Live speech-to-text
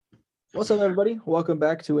What's up, everybody? Welcome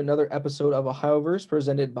back to another episode of Ohioverse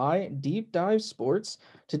presented by Deep Dive Sports.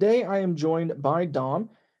 Today, I am joined by Dom,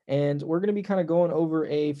 and we're going to be kind of going over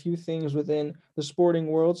a few things within the sporting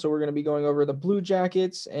world. So, we're going to be going over the Blue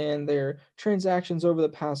Jackets and their transactions over the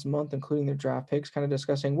past month, including their draft picks, kind of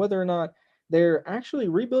discussing whether or not they're actually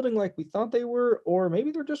rebuilding like we thought they were, or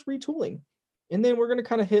maybe they're just retooling. And then we're going to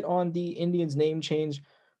kind of hit on the Indians name change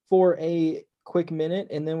for a quick minute,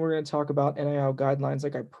 and then we're going to talk about NIL guidelines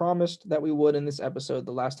like I promised that we would in this episode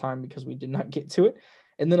the last time because we did not get to it.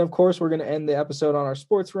 And then, of course, we're going to end the episode on our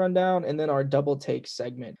sports rundown and then our double take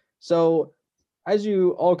segment. So, as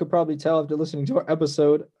you all could probably tell after listening to our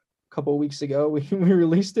episode a couple of weeks ago, we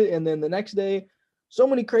released it. And then the next day, so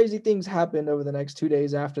many crazy things happened over the next 2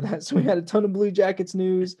 days after that. So, we had a ton of Blue Jackets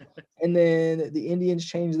news, and then the Indians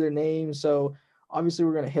changed their name. So, obviously,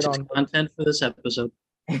 we're going to hit Just on content for this episode.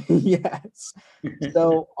 yes.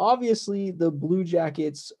 So obviously the Blue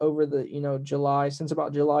Jackets over the, July, since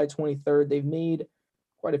about July 23rd, they've made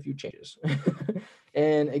quite a few changes.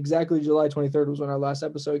 And exactly July 23rd was when our last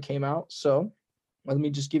episode came out. So let me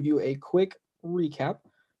just give you a quick recap.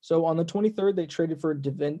 So on the 23rd, they traded for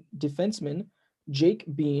defenseman Jake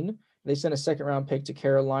Bean. They sent a second round pick to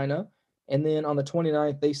Carolina. And then on the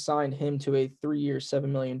 29th, they signed him to a 3-year, $7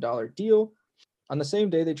 million deal. On the same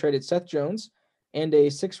day, they traded Seth Jones and a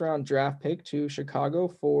 6th-round draft pick to Chicago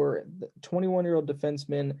for the 21-year-old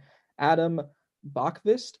defenseman Adam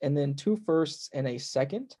Bachvist, and then 2 firsts and a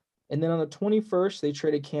second. And then on the 21st, they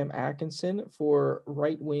traded Cam Atkinson for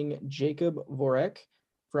right wing Jacob Vorek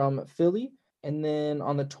from Philly. And then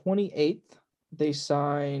on the 28th, they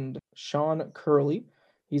signed Sean Curley.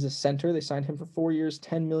 He's a center. They signed him for 4 years,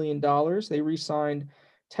 $10 million. They re signed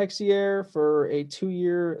Texier for a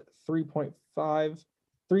 2-year, $3.05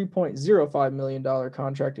 million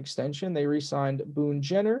contract extension. They re signed Boone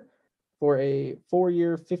Jenner for a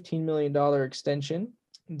 4-year, $15 million extension.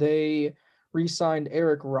 They re signed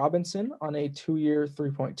Eric Robinson on a 2-year,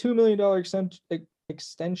 $3.2 million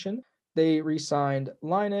extension. They re signed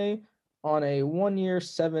Line on a 1-year,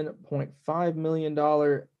 $7.5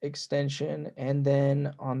 million extension. And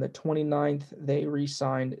then on the 29th, they re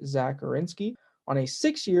signed Zach Orinsky on a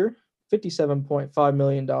 6-year, $57.5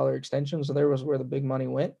 million extension. So there was where the big money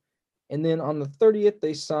went. And then on the 30th,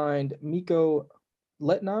 they signed Mikko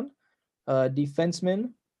Letnan, a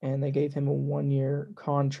defenseman, and they gave him a 1-year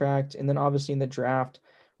contract. And then obviously in the draft,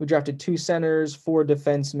 we drafted 2 centers, 4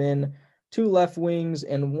 defensemen, 2 left wings,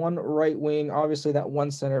 and 1 right wing. Obviously, that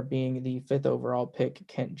 1 center being the 5th overall pick,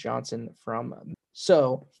 Kent Johnson from.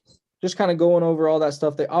 So just kind of going over all that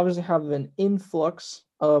stuff. They obviously have an influx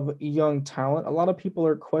of young talent. A lot of people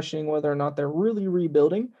are questioning whether or not they're really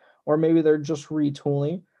rebuilding or maybe they're just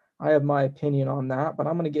retooling. I have my opinion on that, but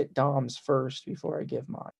I'm going to get Dom's first before I give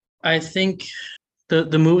mine. I think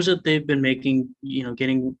the moves that they've been making,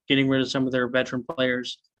 getting rid of some of their veteran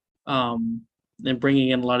players, and bringing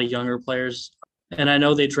in a lot of younger players. And I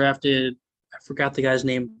know they drafted, I forgot the guy's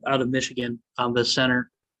name out of Michigan, the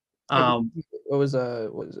center. Kent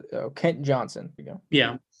Johnson?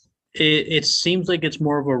 Yeah, it seems like it's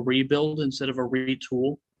more of a rebuild instead of a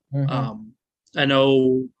retool. Mm-hmm. I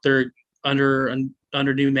know they're under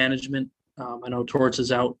new management. I know Torts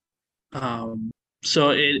is out.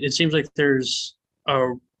 So it seems like there's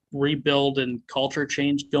a rebuild and culture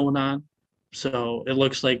change going on. So it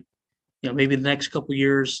looks like, maybe the next couple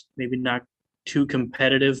years, maybe not too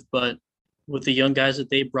competitive, but with the young guys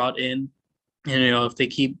that they brought in, and if they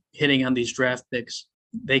keep hitting on these draft picks,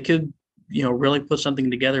 they could, really put something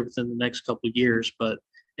together within the next couple of years. But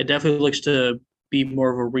it definitely looks to be more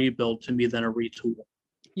of a rebuild to me than a retool.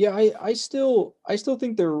 Yeah, I still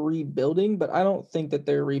think they're rebuilding, but I don't think that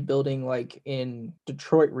they're rebuilding like in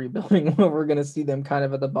Detroit rebuilding where we're gonna see them kind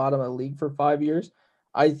of at the bottom of the league for 5 years.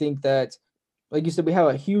 I think that, like you said, we have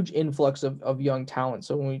a huge influx of young talent.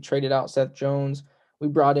 So when we traded out Seth Jones, we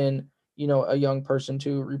brought in, a young person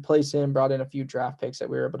to replace him, brought in a few draft picks that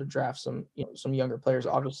we were able to draft some younger players,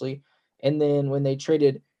 obviously. And then when they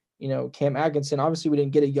traded Cam Atkinson, obviously we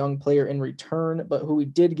didn't get a young player in return, but who we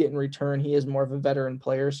did get in return, he is more of a veteran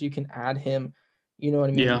player. So you can add him, you know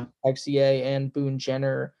what I mean, Yeah. XCA and Boone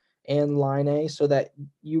Jenner and Line so that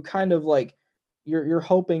you kind of like you're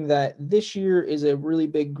hoping that this year is a really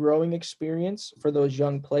big growing experience for those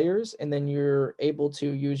young players, and then you're able to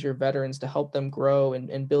use your veterans to help them grow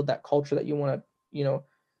and build that culture that you want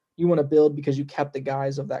to build because you kept the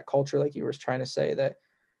guys of that culture, like you were trying to say that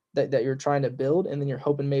you're trying to build, and then you're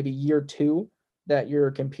hoping maybe year 2 that you're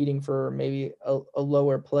competing for maybe a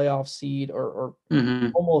lower playoff seed or Mm-hmm.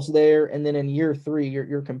 almost there, and then in year 3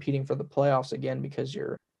 you're competing for the playoffs again because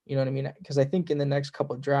You know what I mean? Because I think in the next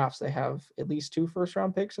couple of drafts they have at least 2 first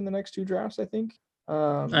round picks in the next 2 drafts, I think.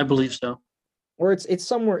 I believe so. Or it's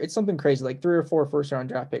somewhere, it's something crazy, like 3 or 4 first round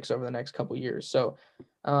draft picks over the next couple of years. So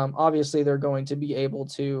obviously they're going to be able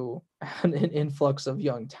to have an influx of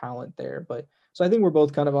young talent there. But so I think we're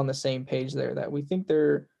both kind of on the same page there, that we think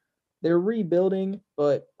they're rebuilding,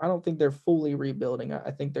 but I don't think they're fully rebuilding. I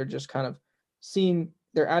think they're just kind of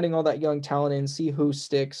they're adding all that young talent in, see who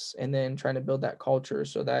sticks, and then trying to build that culture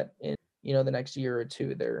so that in the next year or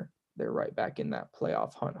two they're right back in that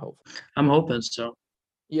playoff hunt, hopefully. I'm hoping so.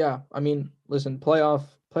 Yeah, I mean, listen, playoff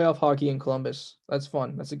hockey in Columbus, that's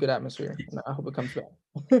fun. That's a good atmosphere. And I hope it comes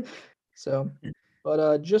back. So,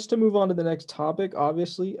 but just to move on to the next topic,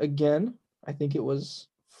 obviously, again, I think it was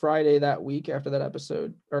Friday that week after that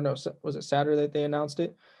episode, or no, was it Saturday that they announced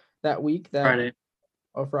it? That week that Friday.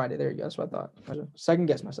 Oh, Friday. There you go. That's what I thought. I second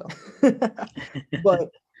guess myself. But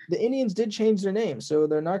the Indians did change their name, so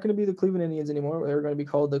they're not going to be the Cleveland Indians anymore. They're going to be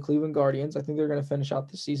called the Cleveland Guardians. I think they're going to finish out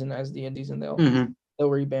the season as the Indies, and they'll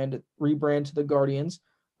rebrand to the Guardians.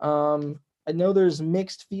 I know there's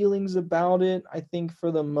mixed feelings about it. I think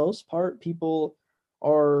for the most part, people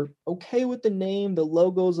are okay with the name. The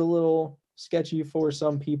logo's a little sketchy for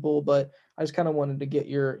some people, but I just kind of wanted to get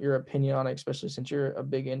your opinion on it, especially since you're a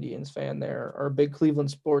big Indians fan there, or a big Cleveland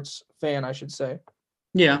sports fan, I should say.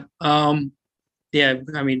 Yeah. Yeah.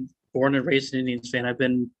 I mean, born and raised an Indians fan. I've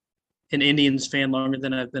been an Indians fan longer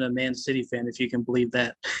than I've been a Man City fan, if you can believe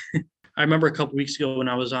that. I remember a couple weeks ago when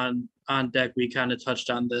I was on deck, we kind of touched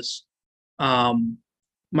on this.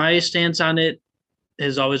 My stance on it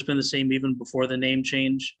has always been the same, even before the name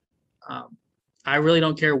change. I really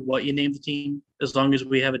don't care what you name the team, as long as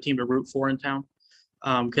we have a team to root for in town.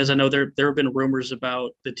 Because I know there have been rumors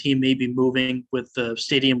about the team maybe moving with the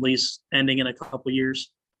stadium lease ending in a couple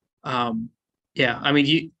years. Yeah, I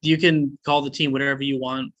mean, you can call the team whatever you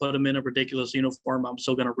want, put them in a ridiculous uniform. I'm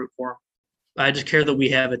still going to root for them. I just care that we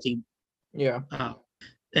have a team. Yeah.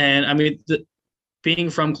 And I mean, being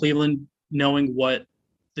from Cleveland, knowing what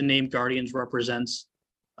the name Guardians represents,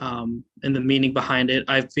 and the meaning behind it,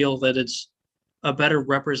 I feel that it's a better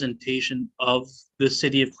representation of the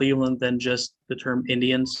city of Cleveland than just the term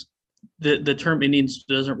Indians. The term Indians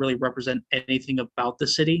doesn't really represent anything about the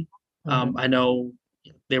city. I know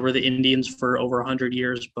they were the Indians for over 100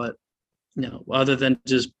 years, but other than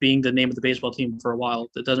just being the name of the baseball team for a while,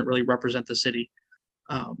 it doesn't really represent the city.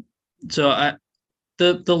 So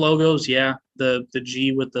the logos, yeah, the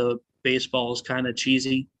G with the baseball is kind of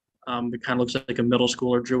cheesy. It kind of looks like a middle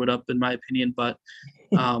schooler drew it up, in my opinion. But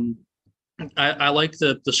I like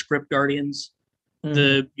the script Guardians.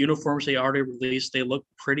 The uniforms they already released, they look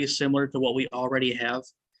pretty similar to what we already have.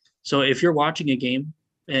 So if you're watching a game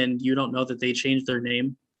and you don't know that they changed their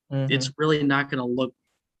name, it's really not going to look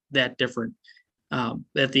that different.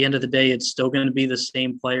 At the end of the day, it's still going to be the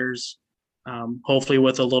same players, hopefully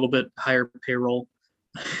with a little bit higher payroll.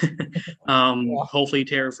 Hopefully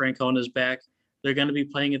Terry Francona is back. They're going to be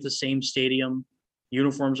playing at the same stadium.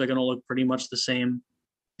 Uniforms are going to look pretty much the same.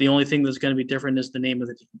 The only thing that's going to be different is the name of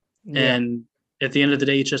the team. Yeah. And at the end of the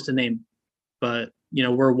day, it's just a name. But,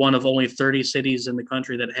 we're one of only 30 cities in the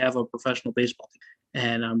country that have a professional baseball team.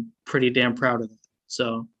 And I'm pretty damn proud of it.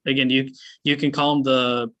 So, again, you can call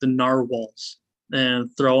them the Narwhals and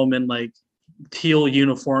throw them in, like, teal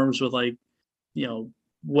uniforms with, like,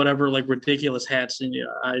 whatever, like, ridiculous hats. And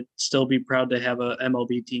I'd still be proud to have a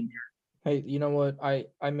MLB team here. Hey, you know what? I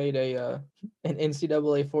made an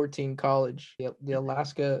NCAA 14 college, the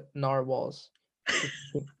Alaska Narwhals.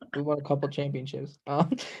 We won a couple championships.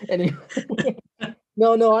 Anyway,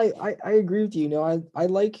 no, I agree with you. I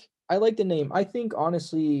like the name. I think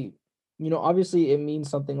honestly, obviously it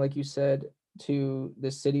means something, like you said, to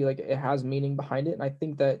the city. Like, it has meaning behind it, and I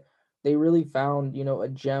think that they really found a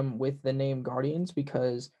gem with the name Guardians,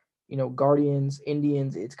 because Guardians,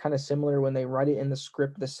 Indians, it's kind of similar when they write it in the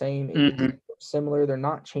script the same. It's similar. They're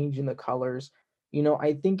not changing the colors.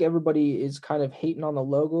 I think everybody is kind of hating on the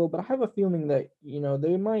logo, but I have a feeling that,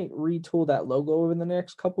 they might retool that logo over the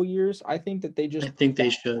next couple years. I think that I think they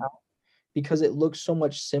should, because it looks so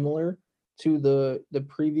much similar to the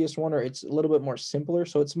previous one, or it's a little bit more simpler.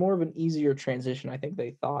 So it's more of an easier transition, I think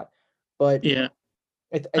they thought. But yeah,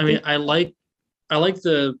 I like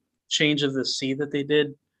the change of the C that they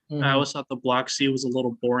did. I always thought the block C was a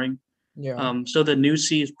little boring. Yeah. So the new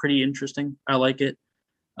C is pretty interesting. I like it.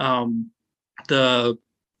 The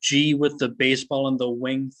G with the baseball and the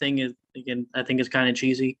wing thing is, again, I think is kind of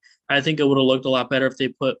cheesy. I think it would have looked a lot better if they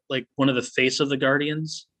put, like, one of the face of the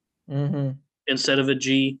Guardians instead of a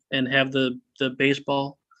G and have the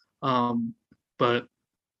baseball. But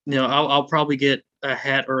I'll probably get a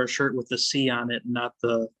hat or a shirt with the C on it, not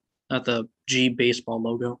the G baseball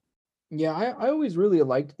logo. Yeah, I always really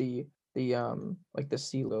liked the like the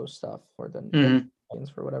CeeLo stuff or the Hmm. things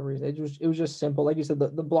for whatever reason. It was just simple. Like you said, the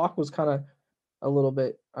block was kind of a little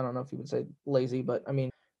bit, I don't know if you would say lazy, but I mean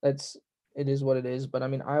that's it is what it is. But I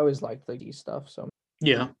mean I always liked the D stuff, so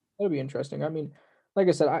Yeah. that'll be interesting. I mean, like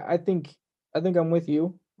I said, I think I'm with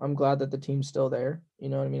you. I'm glad that the team's still there. You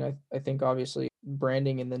know what I mean? I think obviously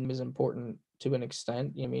branding and then is important to an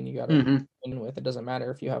extent. I mean, you gotta Hmm. win with it. Doesn't matter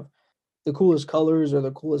if you have the coolest colors or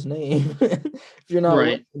the coolest name. If you're not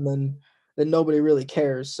Right. winning, then nobody really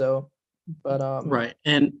cares. So, but Right.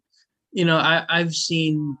 And I've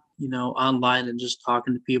seen, online and just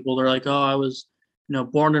talking to people, they're like, "Oh, I was,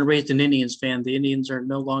 born and raised an Indians fan. The Indians are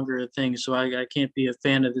no longer a thing, so I can't be a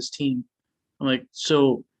fan of this team." I'm like,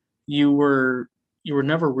 "So you were you were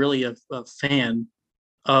never really a fan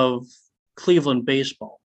of Cleveland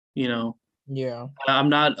baseball, you know? yeah. I'm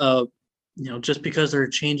not just because they're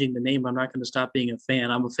changing the name, I'm not going to stop being a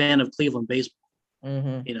fan. I'm a fan of Cleveland baseball,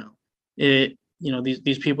 Mm-hmm. you know.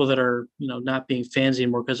 These people that are, not being fans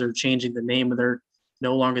anymore because they're changing the name and they're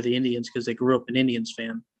no longer the Indians because they grew up an Indians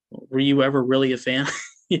fan. Were you ever really a fan?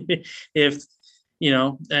 If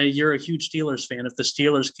you're a huge Steelers fan, if the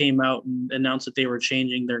Steelers came out and announced that they were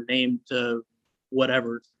changing their name to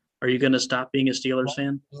whatever, are you going to stop being a Steelers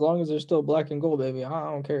fan? As long as they're still black and gold, baby,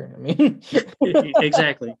 I don't care. I mean,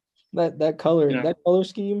 Exactly. that You color know, that color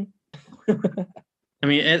scheme. I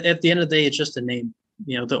mean, at the end of the day, it's just a name.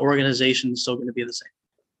 The organization is still going to be the same.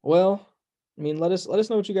 Well, I mean, let us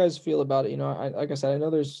know what you guys feel about it. Like I said, I know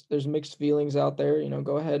there's mixed feelings out there.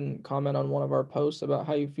 Go ahead and comment on one of our posts about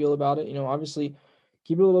how you feel about it. Obviously,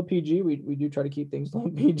 keep it a little PG. We do try to keep things a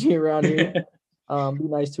little PG around here. Be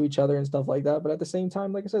nice to each other and stuff like that. But at the same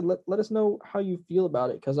time, like I said, let us know how you feel about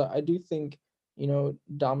it because I do think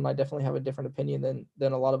Dom and I definitely have a different opinion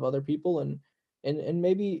than a lot of other people, and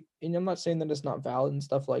maybe I'm not saying that it's not valid and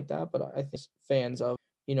stuff like that, but I think fans of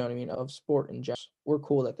what I mean of sport and general, we're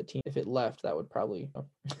cool that the team if it left that would probably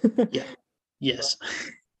Yeah. Yes.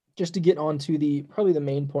 just to get on to the probably the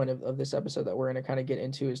main point of this episode that we're going to kind of get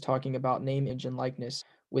into is talking about name, image, and likeness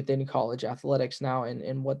within college athletics now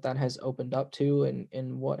and what that has opened up to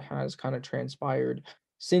and what has kind of transpired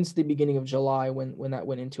since the beginning of July when that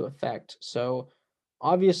went into effect. So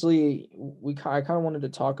obviously I kind of wanted to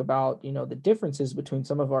talk about the differences between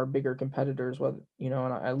some of our bigger competitors, whether and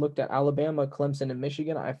I looked at Alabama, Clemson, and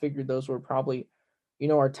Michigan. I figured those were probably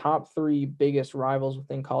our top three biggest rivals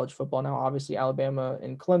within college football. Now, obviously, Alabama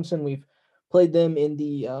and Clemson, we've played them in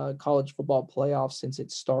the college football playoffs since it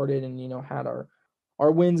started, and had our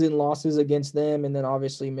wins and losses against them, and then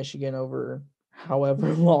obviously Michigan over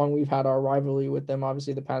however long we've had our rivalry with them.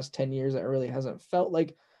 Obviously, the past 10 years, it really hasn't felt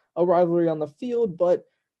like a rivalry on the field, but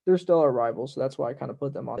they're still our rivals, so that's why I kind of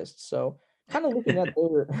put them on this. So, kind of looking at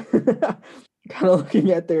their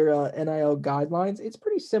NIL guidelines, it's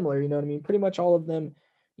pretty similar. You know what I mean? Pretty much all of them,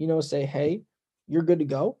 say, hey, you're good to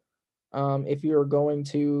go. If you're going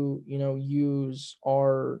to, use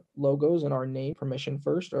our logos and our name permission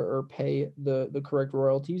first, or pay the correct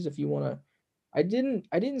royalties if you want to. I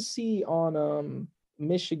didn't see on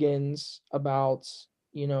Michigan's about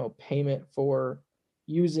payment for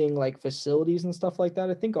using like facilities and stuff like that.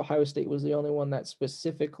 I think Ohio State was the only one that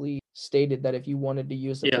specifically stated that if you wanted to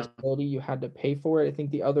use a Yeah. facility, you had to pay for it. I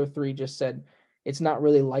think the other three just said it's not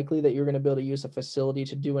really likely that you're going to be able to use a facility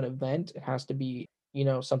to do an event. It has to be,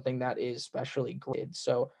 something that is specially graded.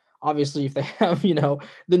 So obviously, if they have,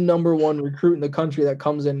 the number one recruit in the country that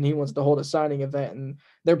comes in and he wants to hold a signing event, and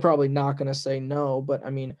they're probably not going to say no. But I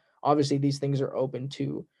mean, obviously, these things are open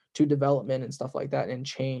to development and stuff like that and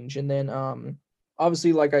change. And then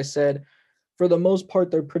obviously, like I said, for the most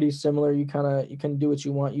part, they're pretty similar. You can do what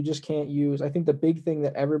you want. You just can't use. I think the big thing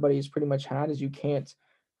that everybody's pretty much had is you can't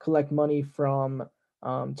collect money from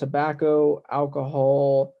tobacco,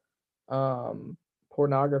 alcohol, um,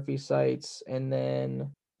 pornography sites, and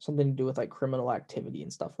then something to do with like criminal activity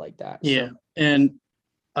and stuff like that. So Yeah. And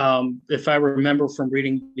if I remember from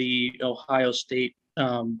reading the Ohio State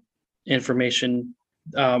information,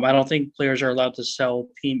 I don't think players are allowed to sell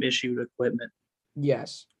team issued equipment.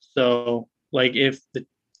 yes, So, like, if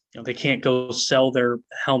they can't go sell their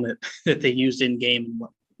helmet that they used in game and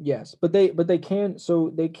what. yes, but they can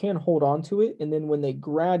they can hold on to it, and then when they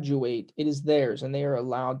graduate, it is theirs, and they are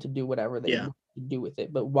allowed to do whatever they Yeah. want to do with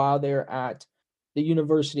it. But while they're at the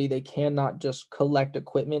university, they cannot just collect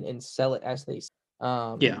equipment and sell it as they.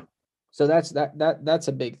 Um, Yeah. so that's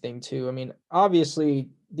a big thing too. I mean, obviously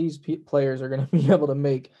these players are going to be able to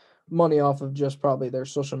make money off of just probably their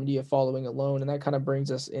social media following alone, and that kind of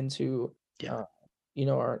brings us into Yeah. uh,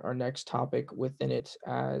 our next topic within it,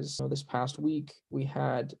 as this past week we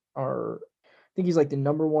had I think he's like the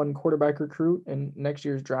number one quarterback recruit in next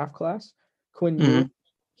year's draft class, Quinn Hmm.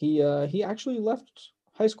 Ewers. He actually left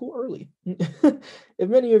high school early. If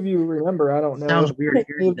many of you remember, I don't know Sounds weird if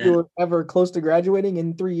any hearing of you that. were ever close to graduating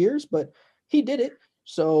in 3 years, but he did it.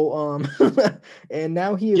 So and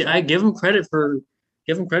now he is Yeah, I on. give him credit for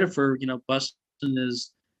busting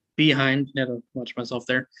his behind. Had to watch myself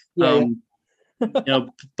there. Yeah, yeah.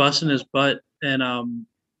 Um, busting his butt and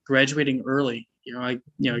graduating early. I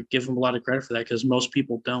give him a lot of credit for that because most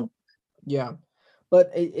people don't. Yeah. But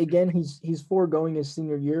again, he's foregoing his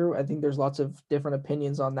senior year. I think there's lots of different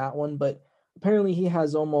opinions on that one, but apparently he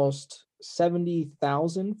has almost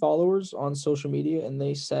 70,000 followers on social media, and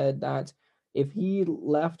they said that if he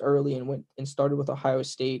left early and went and started with Ohio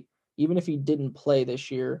State, even if he didn't play this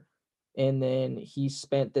year, and then he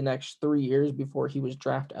spent the next 3 years before he was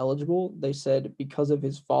draft eligible, they said because of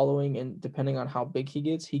his following and depending on how big he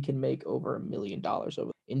gets, he can make over $1 million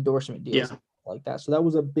of endorsement deals Yeah, like that. So that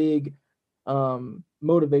was a big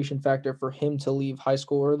motivation factor for him to leave high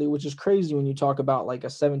school early, which is crazy when you talk about like a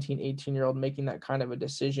 17, 18-year-old making that kind of a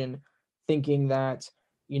decision, thinking that,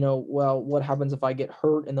 well, what happens if I get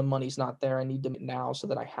hurt and the money's not there? I need to make it now so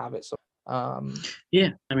that I have it. So, yeah.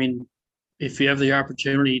 I mean, if you have the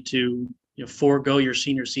opportunity to forego your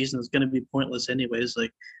senior season, it's going to be pointless anyways.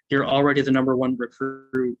 Like you're already the number one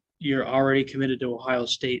recruit. You're already committed to Ohio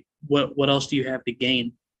State. What else do you have to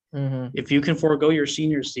gain? mhm. If you can forego your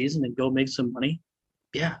senior season and go make some money,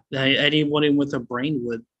 yeah, anyone with a brain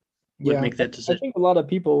would Yeah, make that I decision. think a lot of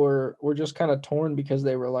people were just kind of torn because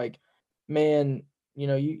they were like, man,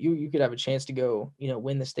 you could have a chance to go,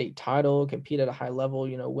 win the state title, compete at a high level,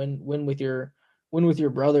 win with your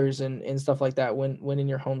brothers and stuff like that, win in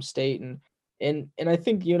your home state. And I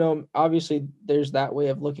think, obviously there's that way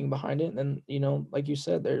of looking behind it. And then, like you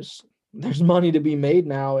said, there's money to be made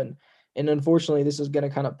now, and unfortunately this is going to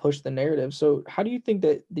kind of push the narrative. So how do you think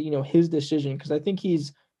that his decision, because I think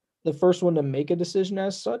he's the first one to make a decision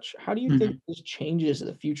as such. How do you think Mhm. this changes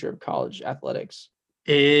the future of college athletics?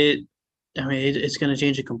 It, I mean, it's going to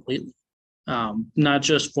change it completely. Not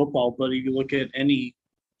just football, but if you look at any,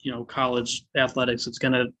 college athletics, it's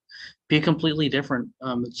going to be completely different.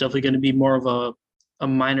 It's definitely going to be more of a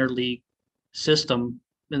minor league system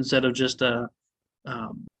instead of just a,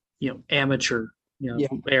 amateur, Yeah,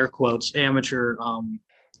 air quotes, amateur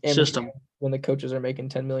amateur system. when the coaches are making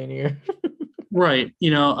 10 million a year. Right.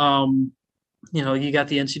 You got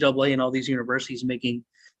the NCAA and all these universities making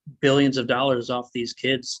billions of dollars off these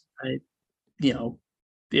kids. You know,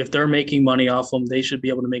 if they're making money off them, they should be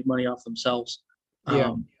able to make money off themselves.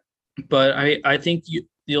 Yeah. Um, but I think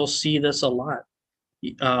you'll see this a lot.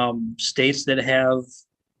 States that have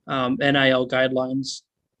NIL guidelines,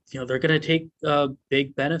 they're going to take a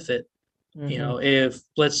big benefit. Hmm. If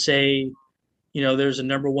let's say, there's a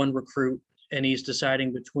number one recruit and he's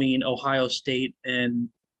deciding between Ohio State and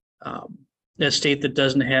um, a state that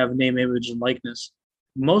doesn't have name, image, and likeness,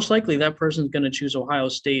 most likely that person's going to choose Ohio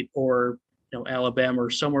State or Alabama or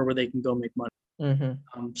somewhere where they can go make money.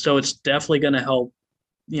 Hmm. So it's definitely going to help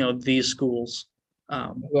these schools.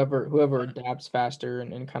 Um, Whoever adapts faster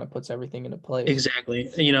and kind of puts everything into place. exactly.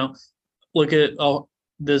 Look at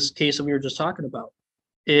this case that we were just talking about.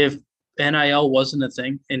 If NIL wasn't a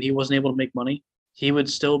thing and he wasn't able to make money, he would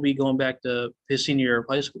still be going back to his senior year of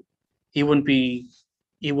high school. He wouldn't be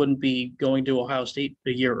going to Ohio State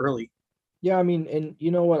a year early. Yeah, I mean, and you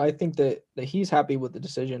know what? I think that he's happy with the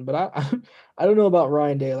decision, but I don't know about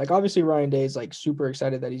Ryan Day. Like, obviously, Ryan Day is like super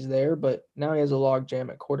excited that he's there, but now he has a log jam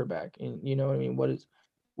at quarterback, and you know what I mean. What I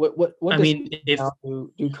does mean, if now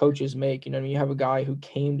do coaches make? You know what I mean? You have a guy who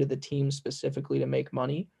came to the team specifically to make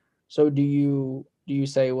money. So do you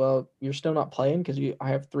say, well, you're still not playing because I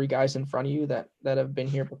have three guys in front of you that have been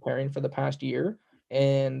here preparing for the past year,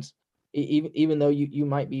 and even though you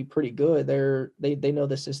might be pretty good, they know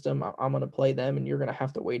the system. I'm going to play them, and you're going to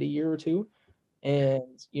have to wait a year or two. And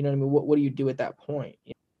you know what I mean. What do you do at that point?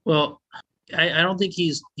 well, I don't think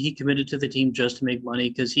he committed to the team just to make money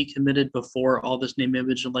because he committed before all this name,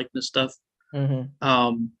 image, and likeness stuff. Mm-hmm.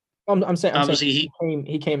 Um, I'm saying Obviously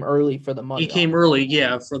he came early for the he money. came early,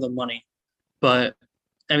 yeah, for the money, but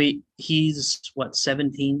I mean, he's what,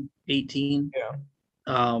 17, 18.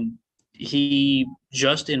 Yeah. He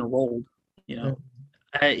just enrolled, you know.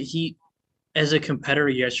 He as a competitor,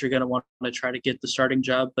 yes, you're going to want to try to get the starting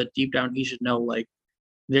job, but deep down he should know like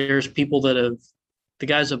there's people that have the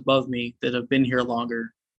guys above me that have been here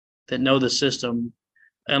longer that know the system.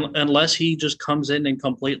 And unless he just comes in and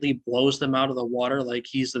completely blows them out of the water like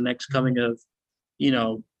he's the next coming of, you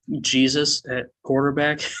know, Jesus at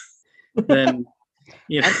quarterback, then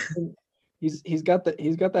You I know, mean, he's got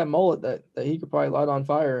that mullet that he could probably light on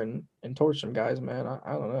fire and torch some guys, man.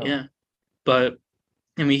 I don't know. yeah. But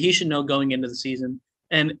I mean, he should know going into the season.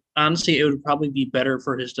 And honestly, it would probably be better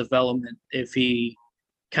for his development if he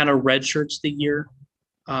kind of redshirts the year,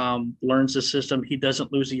 learns the system. He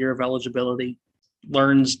doesn't lose a year of eligibility,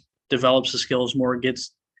 learns, develops the skills more,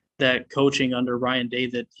 gets that coaching under Ryan Day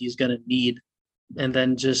that he's going to need, and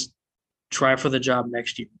then just try for the job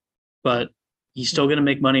next year. But he's still going to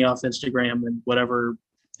make money off Instagram and whatever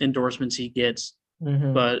endorsements he gets,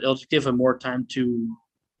 Mm-hmm. but it'll just give him more time to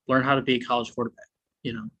learn how to be a college quarterback,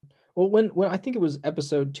 you know? Well, when I think it was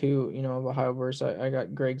episode 2, of Ohioverse, I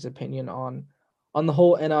got Greg's opinion on the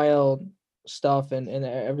whole NIL stuff and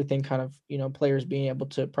everything kind of, players being able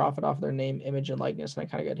to profit off their name, image, and likeness. And I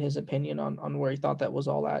kind of got his opinion on where he thought that was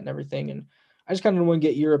all at and everything. And I just kind of want to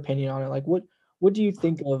get your opinion on it. Like what do you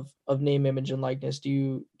think of name, image, and likeness?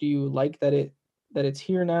 Do you like that it's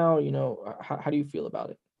here now? How do you feel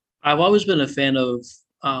about it? I've always been a fan of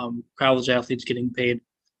college athletes getting paid.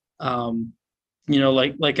 Um,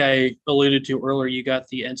 like I alluded to earlier, you got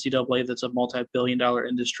the NCAA that's a multi-billion-dollar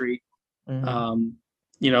industry. Mm-hmm. Um,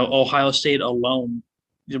 Ohio State alone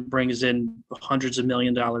brings in hundreds of $1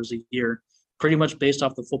 millions a year, pretty much based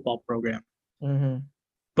off the football program. Mm-hmm.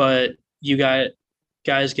 But you got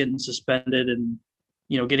guys getting suspended and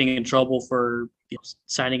getting in trouble for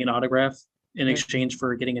signing an autograph in exchange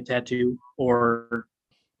for getting a tattoo or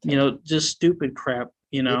just stupid crap,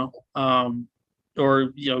 Yeah. or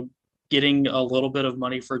getting a little bit of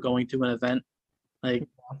money for going to an event. Like,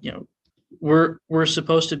 you know, we're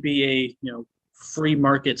supposed to be a free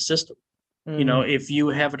market system. Mm-hmm. If you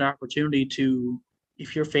have an opportunity to,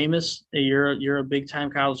 if you're famous, you're a big time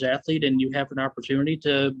college athlete, and you have an opportunity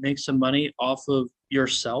to make some money off of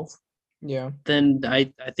yourself, Yeah. then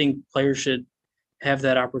I think players should have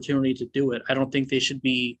that opportunity to do it. I don't think they should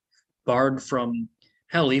be barred from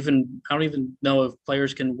hell. Even I don't even know if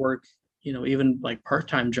players can work, even like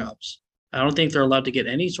part-time jobs. I don't think they're allowed to get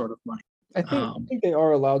any sort of money. I think they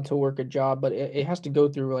are allowed to work a job, but it has to go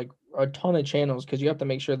through like a ton of channels because you have to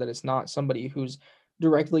make sure that it's not somebody who's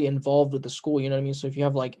directly involved with the school. You know what I mean? So if you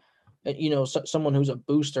have like, someone who's a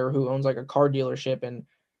booster who owns like a car dealership and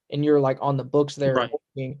you're like on the books there Right,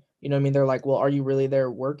 working, what I mean? They're like, well, are you really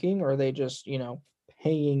there working, or are they just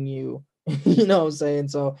paying you? You know what I'm saying?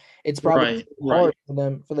 So it's probably right, hard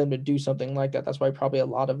right. for them to do something like that. That's why probably a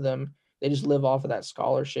lot of them they just live off of that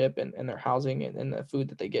scholarship and their housing and the food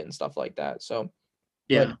that they get and stuff like that. So, but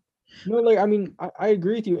Yeah, no, like I mean, I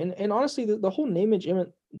agree with you. And honestly, the whole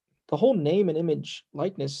the whole name and image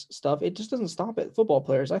likeness stuff, it just doesn't stop at football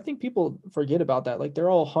players. I think people forget about that. Like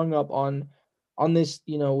they're all hung up on this,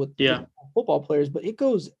 with yeah, football players, but it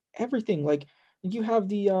goes everything. Like you have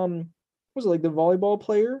the was it like the volleyball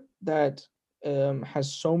player that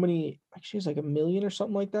has so many, like she has like 1 million or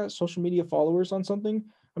something like that social media followers on something.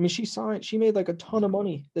 I mean, she made like a ton of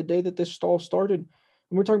money the day that this stall started.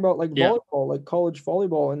 And we're talking about like yeah, volleyball, like college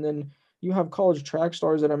volleyball, and then you have college track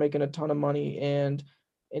stars that are making a ton of money and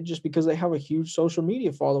just because they have a huge social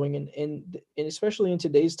media following and especially in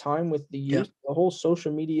today's time with the yeah, youth, the whole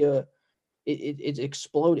social media it's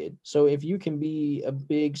exploded. So if you can be a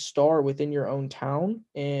big star within your own town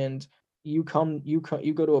and you go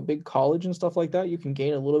to a big college and stuff like that, you can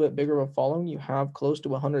gain a little bit bigger of a following. You have close to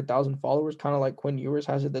 100,000 followers, kind of like Quinn Ewers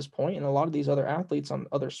has at this point, and a lot of these other athletes on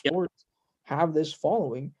other yeah, sports have this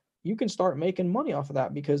following. You can start making money off of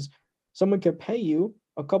that because someone could pay you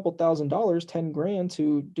a couple $1,000s, 10 grand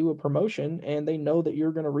to do a promotion, and they know that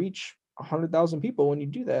you're going to reach 100,000 people when you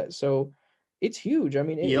do that. So it's huge. I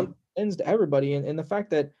mean, it yep, extends to everybody, and the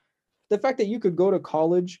fact that you could go to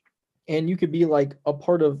college and you could be like a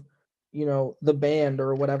part of the band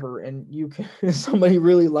or whatever, and you can somebody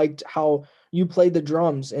really liked how you played the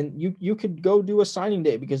drums, and you could go do a signing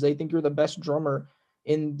day because they think you're the best drummer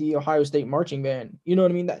in the Ohio State marching band. You know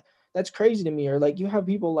what I mean? That's crazy to me. Or like you have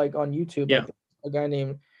people like on YouTube, yeah, like a guy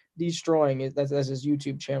named Destroying, that's his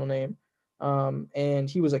YouTube channel name. And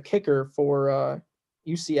he was a kicker for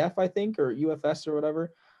UCF, I think, or UFS or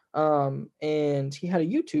whatever. And he had a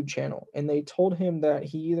YouTube channel, and they told him that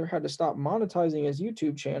he either had to stop monetizing his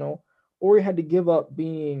YouTube channel or he had to give up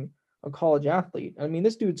being a college athlete. I mean,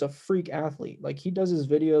 this dude's a freak athlete. Like he does his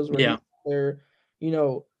videos where he's yeah, there, you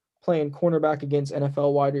know, playing cornerback against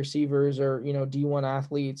NFL wide receivers or D1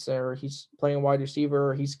 athletes, or he's playing wide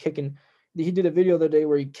receiver, or he's kicking. He did a video the other day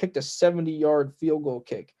where he kicked a 70-yard field goal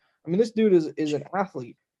kick. I mean, this dude is an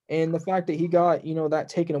athlete. And the fact that he got, that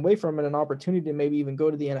taken away from him and an opportunity to maybe even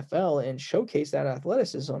go to the NFL and showcase that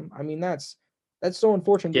athleticism, I mean, That's so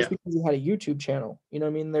unfortunate just Yeah. because he had a YouTube channel. You know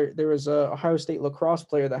what I mean? There was a Ohio State lacrosse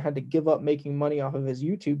player that had to give up making money off of his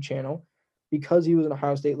YouTube channel because he was an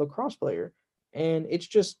Ohio State lacrosse player. And it's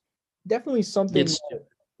just definitely something It's that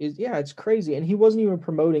is, yeah, it's crazy. And he wasn't even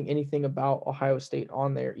promoting anything about Ohio State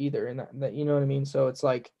on there either. And that you know what I mean? So it's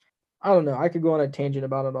like, I don't know. I could go on a tangent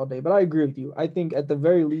about it all day, but I agree with you. I think at the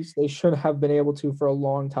very least they should have been able to, for a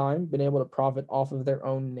long time, been able to profit off of their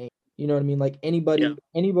own name. You know what I mean? Like yeah.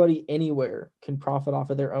 anybody anywhere can profit off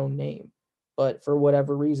of their own name. But for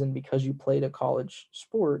whatever reason, because you played a college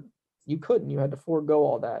sport, you couldn't. You had to forego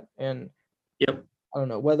all that. And Yep. I don't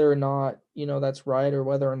know whether or not, that's right, or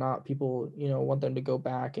whether or not people, want them to go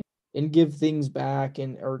back and give things back,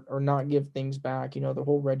 and or not give things back. The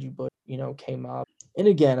whole Reggie Bush, came up. And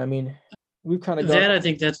again, I mean, we've kind of gone, That I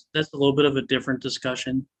think that's a little bit of a different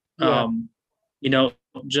discussion. yeah, You know,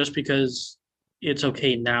 just because it's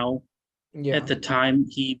okay now, at yeah, the time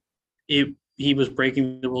he was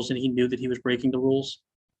breaking the rules and he knew that he was breaking the rules.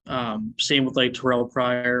 Same with like Terrell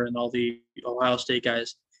Pryor and all the Ohio State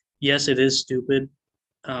guys. Yes, it is stupid.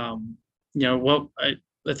 Um,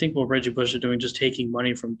 I think what Reggie Bush is doing, just taking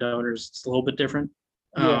money from donors, it's a little bit different.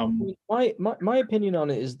 yeah. I Um, mean, my opinion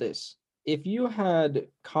on it is this: if you had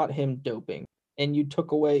caught him doping and you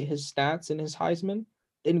took away his stats and his Heisman,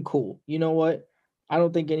 then cool. You know what? I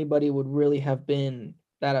don't think anybody would really have been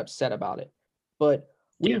that upset about it. But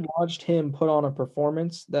we yeah, watched him put on a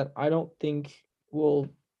performance that I don't think we'll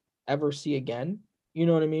ever see again. You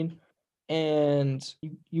know what I mean? And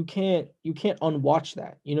you can't unwatch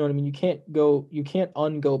that. You know what I mean? You can't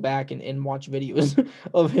ungo back and watch videos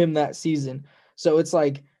of him that season. So it's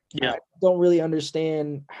like yeah, I don't really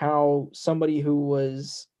understand how somebody who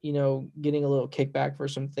was, getting a little kickback for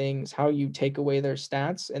some things, how you take away their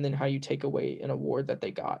stats and then how you take away an award that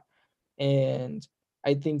they got. And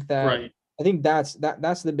I think that right, I think that's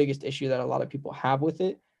the biggest issue that a lot of people have with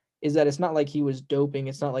it, is that it's not like he was doping.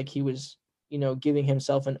 It's not like he was, giving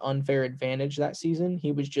himself an unfair advantage that season.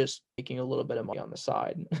 He was just making a little bit of money on the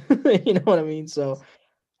side. You know what I mean? So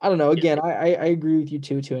I don't know. yeah, Again, I agree with you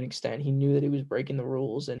too, to an extent. He knew that he was breaking the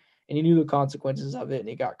rules, and he knew the consequences of it, and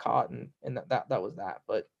he got caught, and that was that.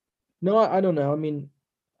 But no, I don't know. I mean,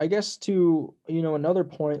 I guess to, another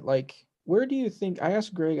point, like where do you think, I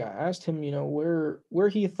asked Greg, I asked him, where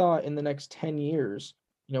he thought in the next 10 years,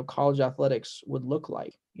 college athletics would look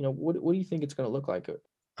like. What do you think it's going to look like?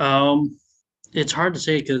 Um, it's hard to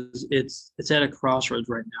say because it's at a crossroads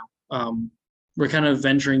right now. We're kind of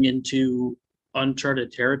venturing into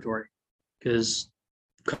uncharted territory because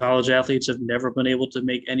college athletes have never been able to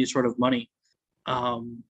make any sort of money.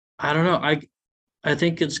 Um, I don't know. I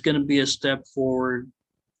think it's going to be a step forward,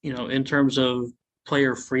 in terms of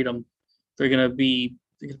player freedom. They're going to be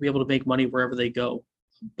able to make money wherever they go.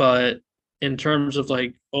 But in terms of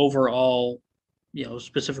like overall,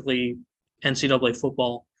 specifically NCAA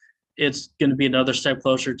football, it's going to be another step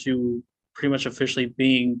closer to pretty much officially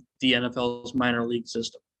being the NFL's minor league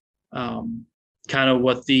system. Um, Kind of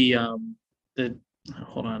what the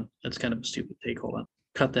hold on, that's kind of a stupid take. Hold on,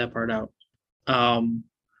 cut that part out. Um,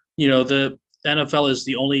 the NFL is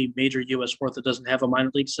the only major U.S. sport that doesn't have a minor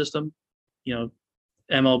league system. You know,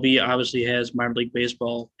 MLB obviously has minor league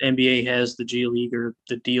baseball. NBA has the G League or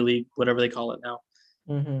the D League, whatever they call it now.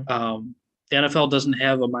 Mm-hmm. The NFL doesn't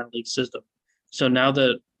have a minor league system. So now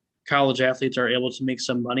that college athletes are able to make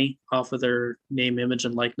some money off of their name, image,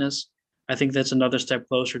 and likeness, I think that's another step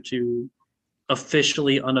closer to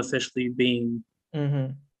officially, unofficially being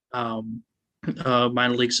Mm-hmm. um, a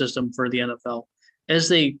minor league system for the NFL, as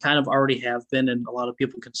they kind of already have been, and a lot of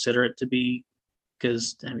people consider it to be,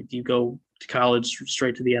 because I mean, you go to college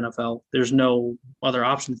straight to the NFL. There's no other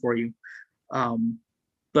option for you. Um,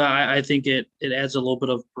 but I think it adds a little bit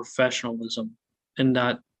of professionalism and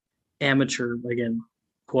not amateur, again,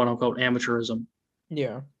 quote unquote amateurism to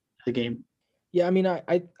Yeah. the game. Yeah, I mean, I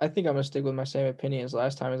think I'm gonna stick with my same opinion as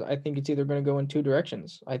last time. Is I think it's either gonna go in two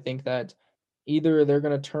directions. I think that either they're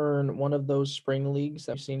gonna turn one of those spring leagues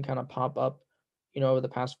that we've seen kind of pop up, over the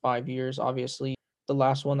past 5 years. Obviously, the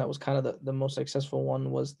last one that was kind of the most successful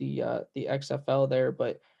one was the XFL there,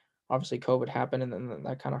 but obviously COVID happened and then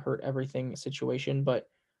that kind of hurt everything situation. But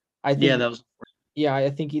I Yeah, think that was yeah, I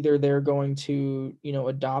think either they're going to,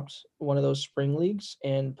 adopt one of those spring leagues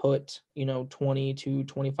and put, 20 to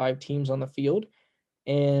 25 teams on the field.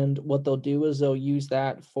 And what they'll do is they'll use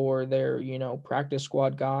that for their, practice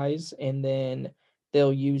squad guys. And then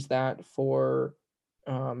they'll use that for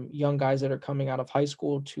young guys that are coming out of high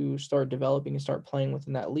school to start developing and start playing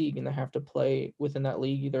within that league. And they have to play within that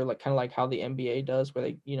league, either like kind of like how the NBA does, where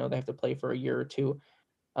they have to play for a year or two.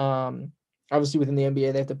 Um, obviously within the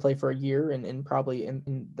NBA they have to play for a year, and probably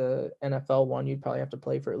in the NFL one you'd probably have to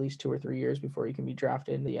play for at least 2 or 3 years before you can be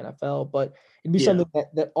drafted in the NFL. But it'd be Yeah. something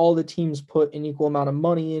that all the teams put an equal amount of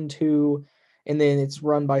money into, and then it's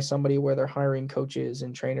run by somebody where they're hiring coaches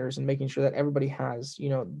and trainers and making sure that everybody has,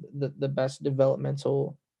 the best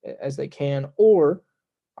developmental as they can. Or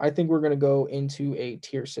I think we're going to go into a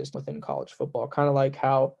tier system within college football, kind of like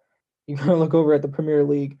how you kind of look over at the Premier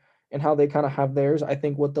League and how they kind of have theirs. I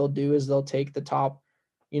think what they'll do is they'll take the top,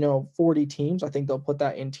 40 teams. I think they'll put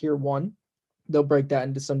that in tier one. They'll break that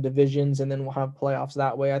into some divisions, and then we'll have playoffs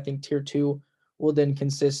that way. I think tier two will then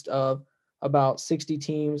consist of about 60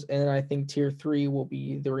 teams, and then I think tier three will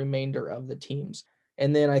be the remainder of the teams.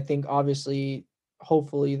 And then I think obviously,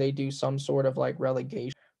 hopefully, they do some sort of like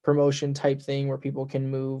relegation promotion type thing where people can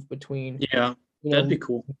move between, Yeah. That'd be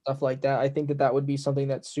cool. stuff like that. I think that would be something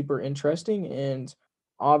that's super interesting. And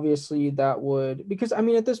obviously that would, because I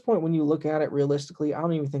mean, at this point, when you look at it realistically, I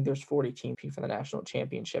don't even think there's 40 teams for the national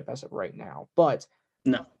championship as of right now.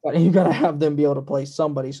 No. But you got to have them be able to play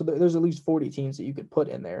somebody. So there's at least 40 teams that you could put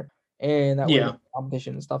in there, and that way Yeah. the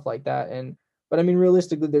competition and stuff like that. But I mean,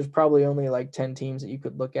 realistically, there's probably only like 10 teams that you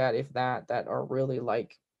could look at, if that are really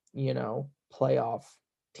like, playoff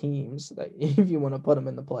teams that if you want to put them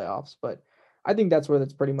in the playoffs. But I think that's where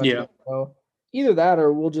that's pretty much Yeah. going to go. Either that,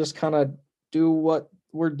 or we'll just kind of do what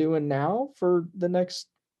we're doing now for the next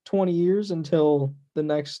 20 years until the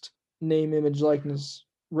next name, image, likeness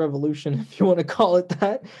revolution, if you want to call it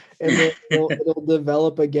that, and then it'll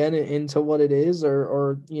develop again into what it is,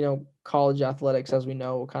 or college athletics as we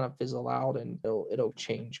know will kind of fizzle out and it'll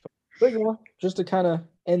change. But yeah, just to kind of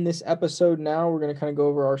end this episode now, we're going to kind of go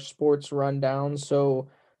over our sports rundown. So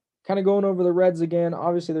kind of going over the Reds again.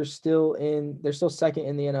 Obviously, they're still second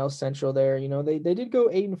in the NL Central there. They did go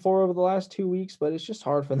 8-4 over the last 2 weeks, but it's just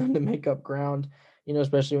hard for them to make up ground,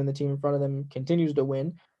 especially when the team in front of them continues to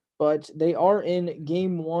win. But they are in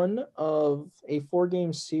game one of a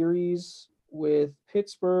 4-game series with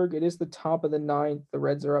Pittsburgh. It is the top of the ninth. The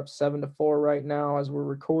Reds are up 7-4 right now as we're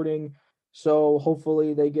recording. So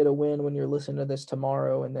hopefully they get a win when you're listening to this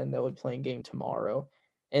tomorrow, and then they'll be playing game tomorrow.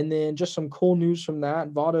 And then just some cool news from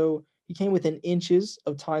that. Votto, he came within inches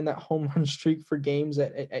of tying that home run streak for games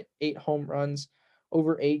at 8 home runs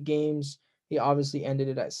over 8 games. He obviously ended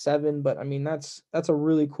it at 7, but I mean that's a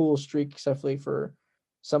really cool streak, especially for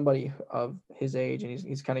somebody of his age, and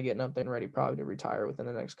he's kind of getting up there and ready probably to retire within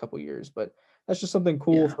the next couple years. But that's just something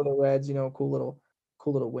cool Yeah. for the Reds, cool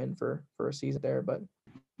little win for a season there. But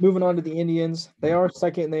moving on to the Indians, they are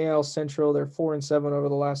second in the AL Central. They're 4-7 over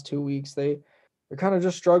the last 2 weeks. They're kind of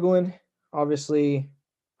just struggling. Obviously,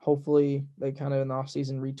 hopefully they kind of in the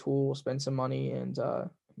offseason retool, spend some money, and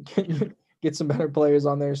get some better players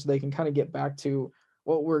on there so they can kind of get back to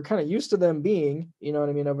what we're kind of used to them being, you know what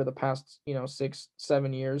I mean, over the past,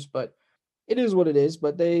 6-7 years. But it is what it is.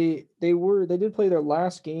 But they did play their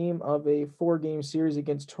last game of a 4-game series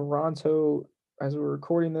against Toronto. As we're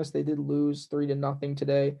recording this, they did lose 3-0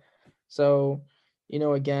 today. So,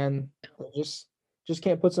 again, just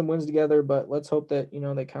can't put some wins together. But let's hope that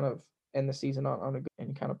they kind of end the season on a good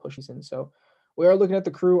and kind of push us in. So we are looking at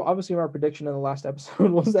the Crew. Obviously, our prediction in the last episode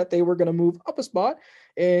was that they were going to move up a spot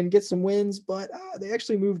and get some wins, but they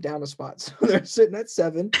actually moved down a spot, so they're sitting at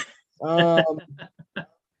 7.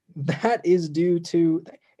 That is due to,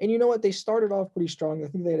 and you know what? They started off pretty strong. I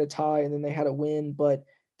think they had a tie and then they had a win, but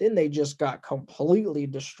then they just got completely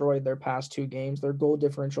destroyed their past 2 games. Their goal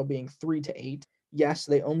differential being 3-8. Yes,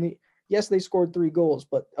 they scored 3 goals,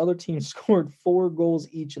 but other teams scored 4 goals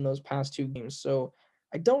each in those past 2 games. So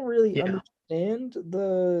I don't really understand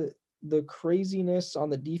the craziness on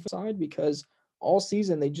the defense side, because all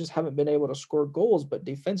season they just haven't been able to score goals, but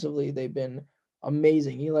defensively they've been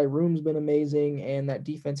amazing. Eli Room's been amazing, and that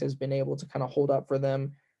defense has been able to kind of hold up for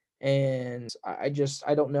them. And I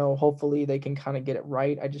don't know. Hopefully they can kind of get it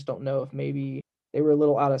right. I just don't know if maybe they were a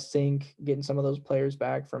little out of sync getting some of those players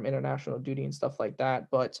back from international duty and stuff like that.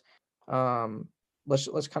 But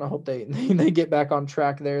let's kind of hope they get back on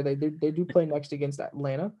track there. They do play next against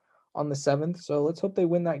Atlanta on the 7th, so let's hope they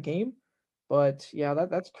win that game. But yeah,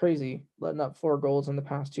 that's crazy, letting up 4 goals in the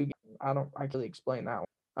past 2 games. I don't actually explain that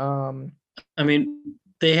one. I mean,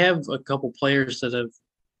 they have a couple players that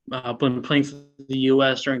have been playing for the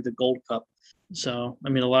U.S. during the Gold Cup. So, I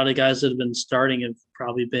mean, a lot of guys that have been starting have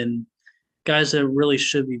probably been guys that really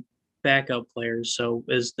should be backup players. So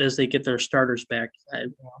as they get their starters back,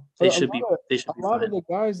 they should be A lot of fine. the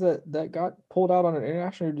guys that got pulled out on an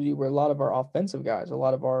international duty were a lot of our offensive guys, a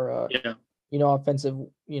lot of our Yeah. offensive,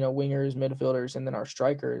 wingers, midfielders, and then our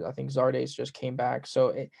strikers. I think Zardes just came back. So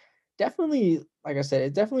it definitely, like I said,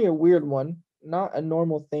 it's definitely a weird one. not a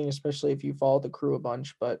normal thing, especially if you follow the crew a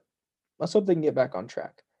bunch, but let's hope they can get back on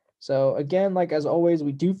track. So again, like as always,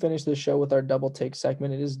 we do finish this show with our double take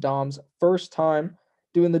segment. It is Dom's first time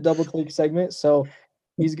doing the double take segment, so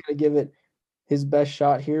he's gonna give it his best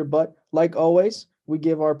shot here. But like always, we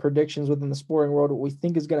give our predictions within the sporting world, what we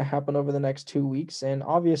think is going to happen over the next 2 weeks. And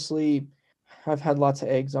obviously, I've had lots of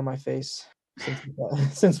eggs on my face since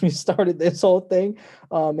since we started this whole thing.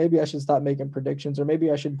 Maybe I should stop making predictions, or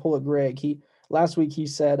maybe I should pull a Greg. Last week he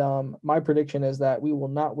said, my prediction is that we will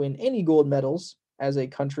not win any gold medals as a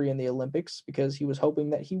country in the Olympics, because he was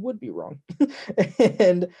hoping that he would be wrong,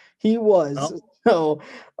 and he was. So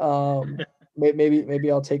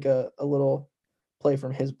maybe I'll take a little play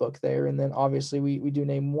from his book there. And then obviously we do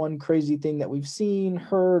name one crazy thing that we've seen,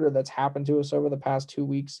 heard, or that's happened to us over the past 2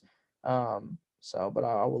 weeks. But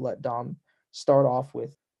I will let Dom start off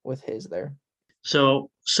with his there.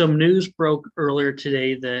 So some news broke earlier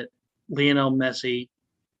today that Lionel Messi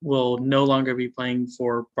will no longer be playing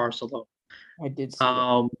for Barcelona. I did see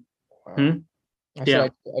that. Wow.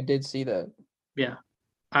 I did see that. Yeah.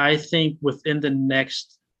 I think within the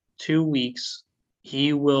next 2 weeks,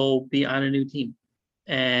 he will be on a new team.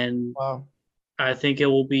 And wow. I think it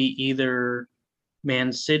will be either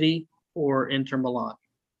Man City or Inter Milan.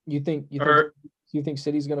 You think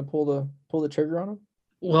City's going to pull the trigger on him?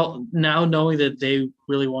 Well, now knowing that they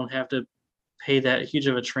really won't have to pay that huge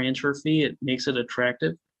of a transfer fee, it makes it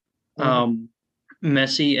attractive. Mm-hmm.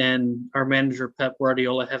 Messi and our manager Pep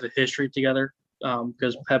Guardiola have a history together,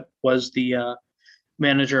 because Pep was the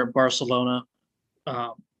manager at Barcelona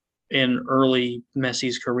in early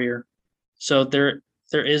Messi's career. So there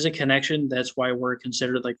is a connection. That's why we're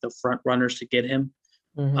considered like the front runners to get him.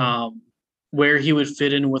 Mm-hmm. Where he would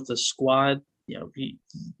fit in with the squad,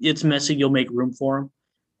 it's Messi. You'll make room for him,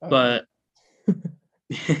 but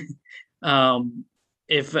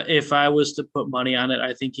if I was to put money on it,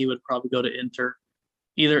 I think he would probably go to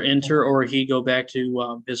either Inter or he'd go back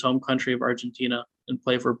to his home country of Argentina and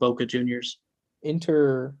play for Boca Juniors.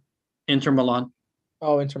 Inter Milan.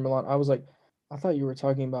 Oh, Inter Milan. I was like, I thought you were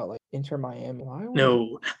talking about like Inter Miami.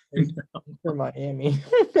 No. Inter Miami.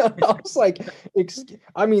 I was like,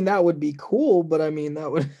 I mean, that would be cool, but I mean, that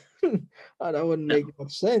wouldn't make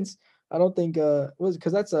much sense. I don't think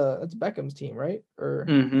because that's Beckham's team, right? Or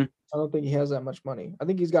mm-hmm. I don't think he has that much money. I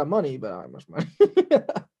think he's got money, but not much money.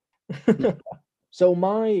 So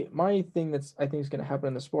my thing that's I think is going to happen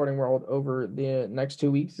in the sporting world over the next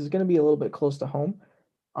 2 weeks is going to be a little bit close to home.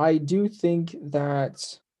 I do think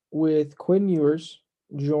that with Quinn Ewers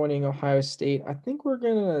joining Ohio State, I think we're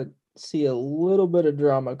going to see a little bit of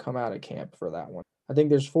drama come out of camp for that one. I think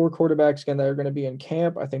there's 4 quarterbacks again that are going to be in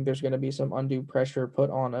camp. I think there's going to be some undue pressure put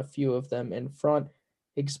on a few of them in front,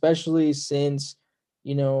 especially since,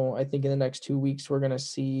 I think in the next 2 weeks, we're going to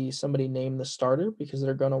see somebody name the starter, because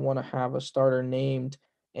they're going to want to have a starter named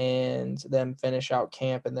and then finish out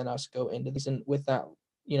camp and then us go into this and with that,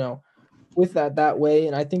 with that way.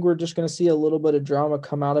 And I think we're just going to see a little bit of drama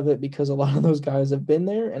come out of it, because a lot of those guys have been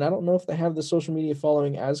there. And I don't know if they have the social media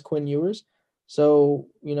following as Quinn Ewers. So,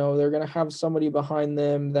 they're going to have somebody behind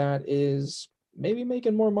them that is maybe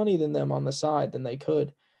making more money than them on the side than they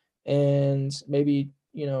could. And maybe,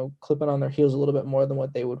 clipping on their heels a little bit more than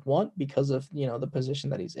what they would want because of, the position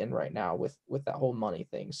that he's in right now with that whole money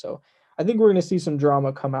thing. So I think we're going to see some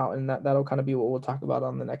drama come out, and that'll kind of be what we'll talk about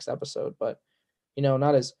on the next episode. But,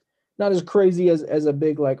 not as crazy as a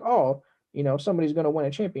big, like, somebody's going to win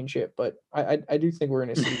a championship. But I do think we're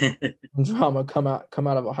going to see drama come out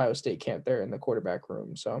of Ohio State camp there in the quarterback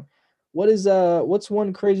room. So what's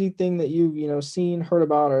one crazy thing that you've, seen, heard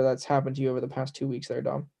about, or that's happened to you over the past 2 weeks there,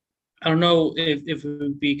 Dom? I don't know if it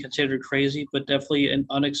would be considered crazy, but definitely an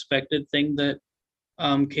unexpected thing that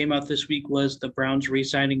came out this week was the Browns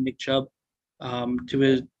re-signing Nick Chubb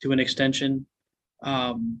to an extension.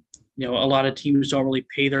 A lot of teams don't really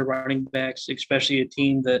pay their running backs, especially a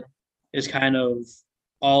team that is kind of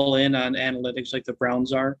all in on analytics like the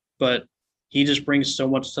Browns are. But he just brings so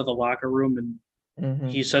much to the locker room, and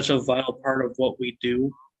he's such a vital part of what we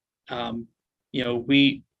do.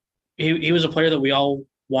 He was a player that we all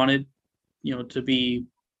wanted, to be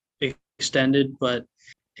extended, but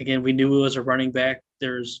again, we knew it was a running back.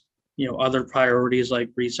 There's, other priorities like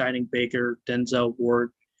re-signing Baker, Denzel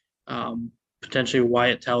Ward, potentially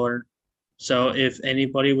Wyatt Teller. So if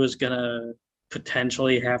anybody was going to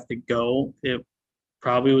potentially have to go, it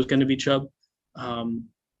probably was going to be Chubb.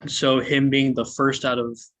 So him being the first out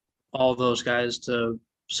of all those guys to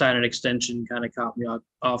sign an extension kind of caught me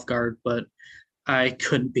off guard, but I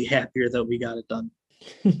couldn't be happier that we got it done.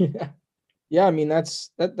 Yeah. Yeah, I mean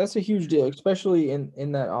that's a huge deal, especially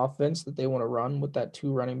in that offense that they want to run with that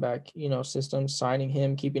two running back, system, signing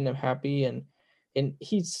him, keeping him happy, and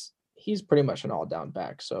he's pretty much an all down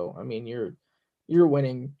back. So I mean you're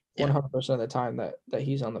winning Yeah. 100% of the time that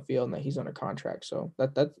he's on the field and that he's under contract. So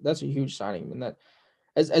that's a huge signing. And that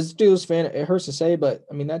as a Steelers fan, it hurts to say, but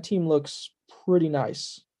I mean that team looks pretty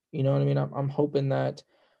nice. You know what I mean? I'm hoping that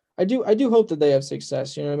I do hope that they have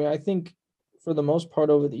success. You know what I mean? I think for the most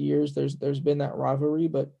part over the years there's been that rivalry,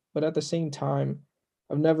 but at the same time,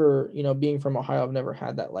 I've never, being from Ohio, I've never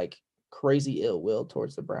had that like crazy ill will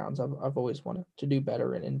towards the Browns. I've always wanted to do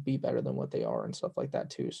better and be better than what they are and stuff like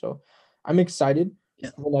that too. So I'm excited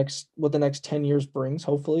Yeah. for what the next 10 years brings.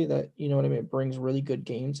 Hopefully that, you know what I mean, it brings really good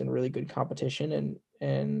games and really good competition,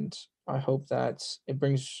 and I hope that it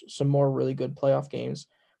brings some more really good playoff games.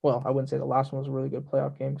 Well, I wouldn't say the last one was a really good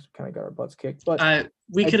playoff game because we kind of got our butts kicked. But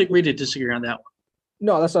We I could agree to disagree on that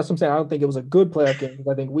no, that's not what I'm saying. I don't think it was a good playoff game because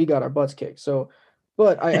I think we got our butts kicked. So,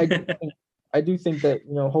 but one. I do think that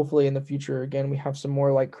hopefully in the future again we have some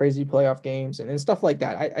more like crazy playoff games and stuff like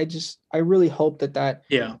that. I really hope that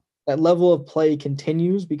Yeah. that level of play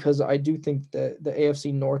continues because I do think that the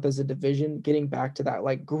AFC North as a division getting back to that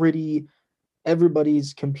like gritty,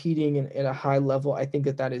 everybody's competing at a high level. I think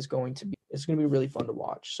that is going to be really fun to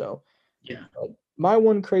watch. So Yeah. my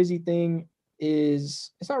one crazy thing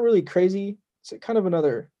is it's not really crazy. It's kind of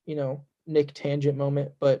another, Nick tangent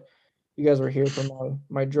moment, but you guys were here for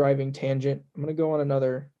my driving tangent. I'm gonna go on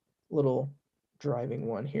another little driving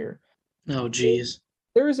one here. Oh, geez.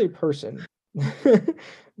 There is a person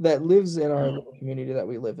that lives in our Oh. little community that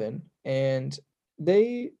we live in, and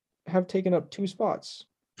they have taken up two spots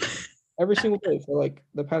every single day for like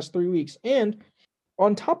the past 3 weeks. And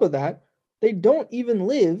on top of that, they don't even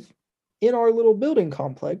live in our little building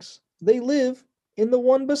complex. They live in the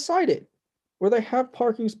one beside it where they have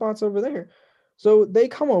parking spots over there. So they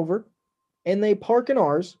come over and they park in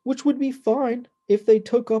ours, which would be fine if they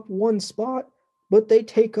took up one spot, but they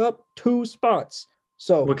take up two spots.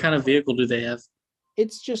 So What kind of vehicle do they have?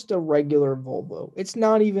 it's just a regular Volvo. It's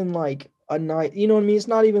not even like a nice, you know what I mean? It's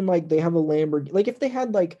not even like they have a Lamborghini. Like if they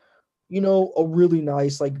had like, a really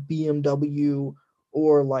nice like BMW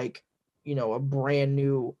or like, a brand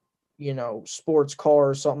new, sports car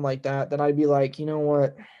or something like that, then I'd be like, you know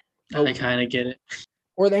what? I Okay. kind of get it.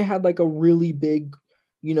 Or they had like a really big,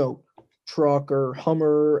 truck or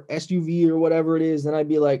Hummer SUV or whatever it is, then I'd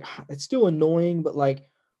be like, it's still annoying, but like,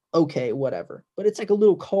 okay, whatever. But it's like a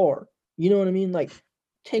little car. You know what I mean? Like,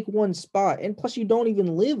 take one spot, and plus you don't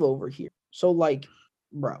even live over here. So like,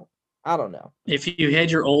 bro, I don't know. If you had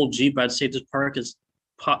your old Jeep, I'd say just park as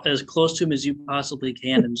close to him as you possibly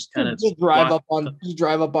can and just kind of Just drive up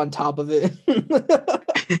on top of it.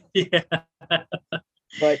 Yeah.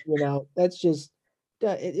 But that's just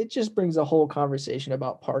it just brings a whole conversation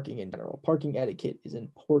about parking in general. Parking etiquette is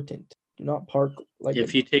important. Do not park like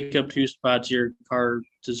If you take up two spots, your car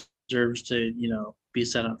deserves to, be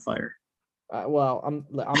set on fire. Well, I'm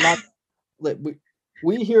not.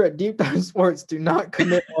 We here at Deep Dive Sports do not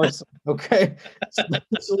commit arson, okay?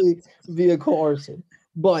 Especially vehicle arson.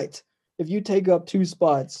 But if you take up two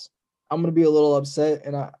spots, I'm gonna be a little upset,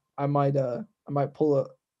 and I might pull a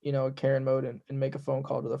Karen mode and make a phone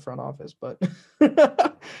call to the front office. But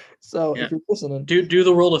so Yeah. if you're listening, Do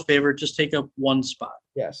the world a favor, just take up one spot.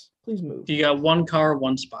 yes, please move. If you got one car,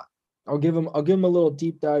 one spot. I'll give him a little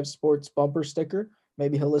Deep Dive Sports bumper sticker.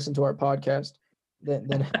 Maybe he'll listen to our podcast.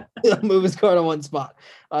 Then he'll move his car to one spot.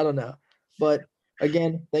 I don't know. But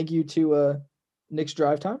again, thank you to Nick's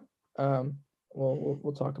Drive Time.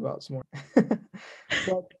 We'll talk about some more.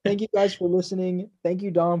 But thank you guys for listening. Thank you,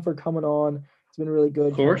 Dom, for coming on. It's been really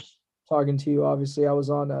good. Of course. Talking to you. Obviously, I was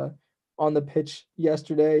on the pitch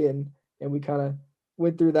yesterday, and we kind of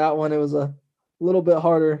went through that one. It was a little bit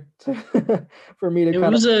harder for me to. It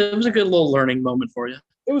was a good little learning moment for you.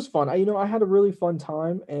 It was fun. I had a really fun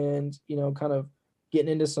time, and kind of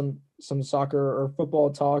getting into some soccer or football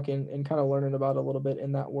talk and kind of learning about a little bit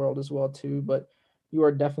in that world as well too. But you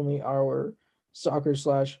are definitely our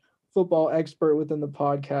soccer/football expert within the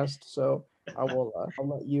podcast. So I'll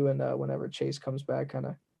let you and whenever Chase comes back, kind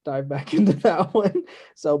of dive back into that one.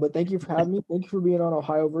 So, but thank you for having me. Thank you for being on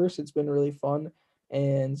Ohioverse. It's been really fun,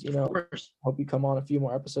 and hope you come on a few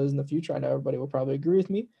more episodes in the future. I know everybody will probably agree with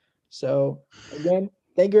me. So again,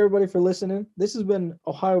 thank you everybody for listening. This has been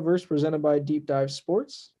Ohioverse presented by Deep Dive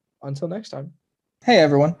Sports. Until next time. Hey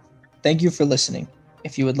everyone. Thank you for listening.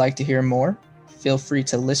 If you would like to hear more, feel free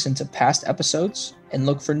to listen to past episodes and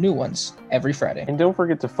look for new ones every Friday. And don't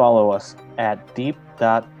forget to follow us at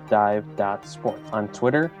deep.dive.sports on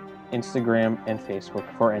Twitter, Instagram, and Facebook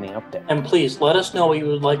for any update. And please let us know what you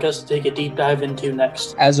would like us to take a deep dive into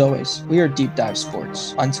next. As always, we are Deep Dive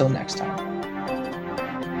Sports. Until next time.